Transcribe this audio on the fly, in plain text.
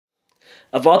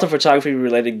Of all the photography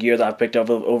related gear that I've picked up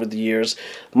over the years,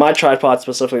 my tripod,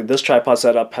 specifically this tripod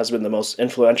setup, has been the most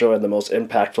influential and the most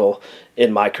impactful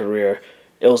in my career.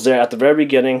 It was there at the very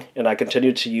beginning, and I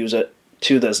continue to use it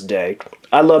to this day.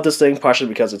 I love this thing partially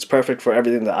because it's perfect for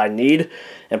everything that I need,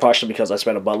 and partially because I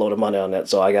spent a buttload of money on it,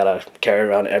 so I gotta carry it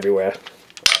around everywhere.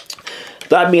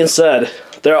 That being said,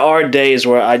 there are days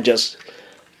where I just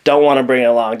don't want to bring it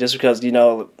along, just because, you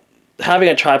know, having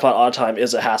a tripod all the time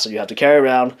is a hassle. You have to carry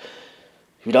around.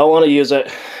 If you don't want to use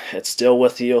it, it's still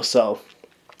with you. So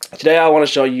today I want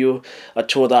to show you a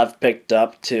tool that I've picked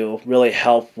up to really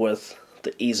help with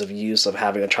the ease of use of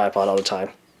having a tripod all the time.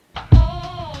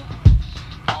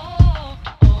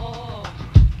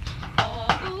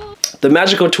 The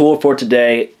magical tool for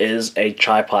today is a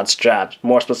tripod strap,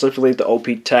 more specifically the OP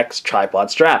Tech's tripod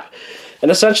strap.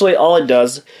 And essentially all it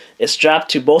does is strap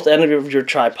to both ends of your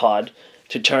tripod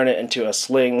to turn it into a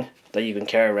sling that you can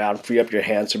carry around, free up your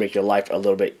hands to make your life a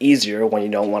little bit easier when you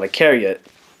don't want to carry it.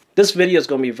 This video is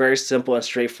going to be very simple and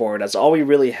straightforward, as all we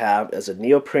really have is a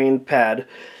neoprene pad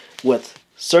with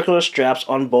circular straps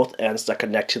on both ends that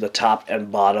connect to the top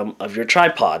and bottom of your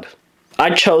tripod.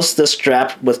 I chose this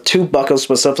strap with two buckles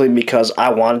specifically because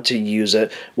I wanted to use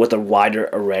it with a wider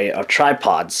array of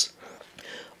tripods.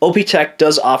 OP Tech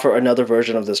does offer another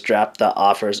version of this strap that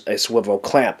offers a swivel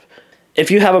clamp. If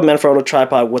you have a Manfrotto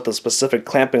tripod with a specific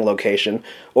clamping location,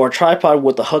 or a tripod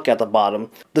with a hook at the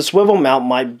bottom, the swivel mount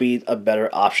might be a better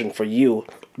option for you.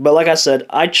 But like I said,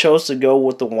 I chose to go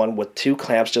with the one with two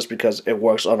clamps just because it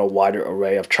works on a wider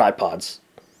array of tripods.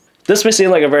 This may seem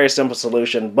like a very simple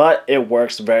solution, but it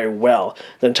works very well.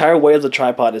 The entire weight of the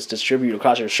tripod is distributed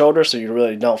across your shoulder, so you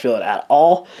really don't feel it at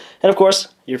all. And of course,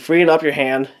 you're freeing up your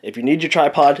hand. If you need your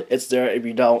tripod, it's there. If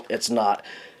you don't, it's not.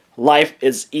 Life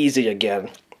is easy again.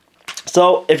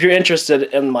 So if you're interested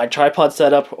in my tripod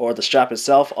setup or the strap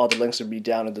itself, all the links will be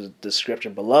down in the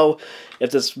description below.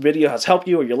 If this video has helped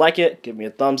you or you like it, give me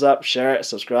a thumbs up, share it,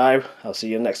 subscribe. I'll see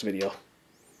you in the next video.